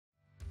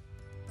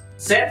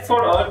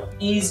Set4Earth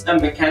is a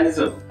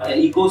mechanism, an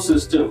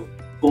ecosystem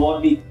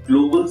for the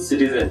global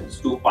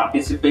citizens to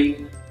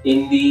participate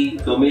in the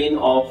domain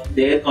of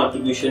their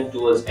contribution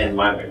towards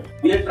environment.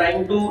 We are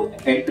trying to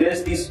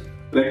address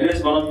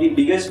one of the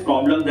biggest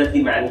problems that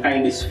the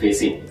mankind is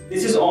facing.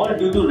 This is all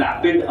due to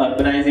rapid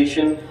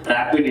urbanization,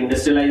 rapid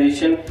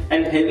industrialization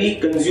and heavy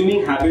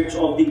consuming habits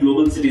of the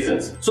global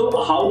citizens. So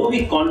how do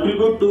we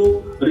contribute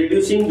to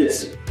reducing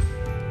this?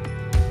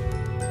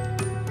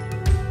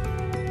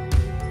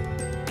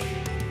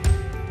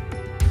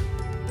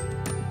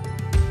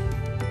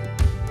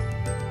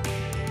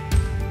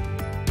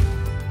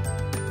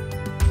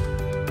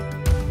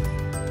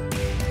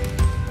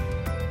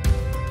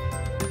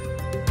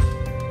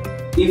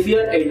 If we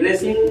are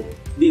addressing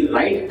the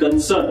right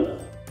concern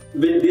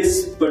with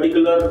this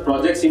particular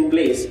projects in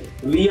place,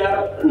 we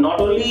are not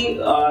only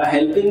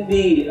helping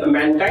the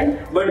mankind,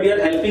 but we are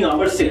helping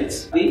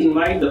ourselves. We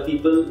invite the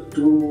people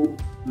to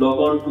log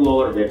on to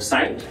our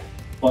website,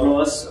 follow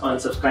us and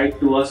subscribe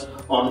to us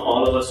on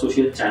all our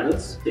social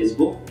channels,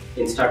 Facebook,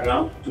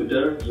 Instagram,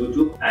 Twitter,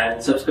 YouTube,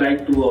 and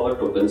subscribe to our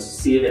tokens,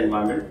 Save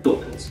Environment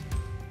tokens.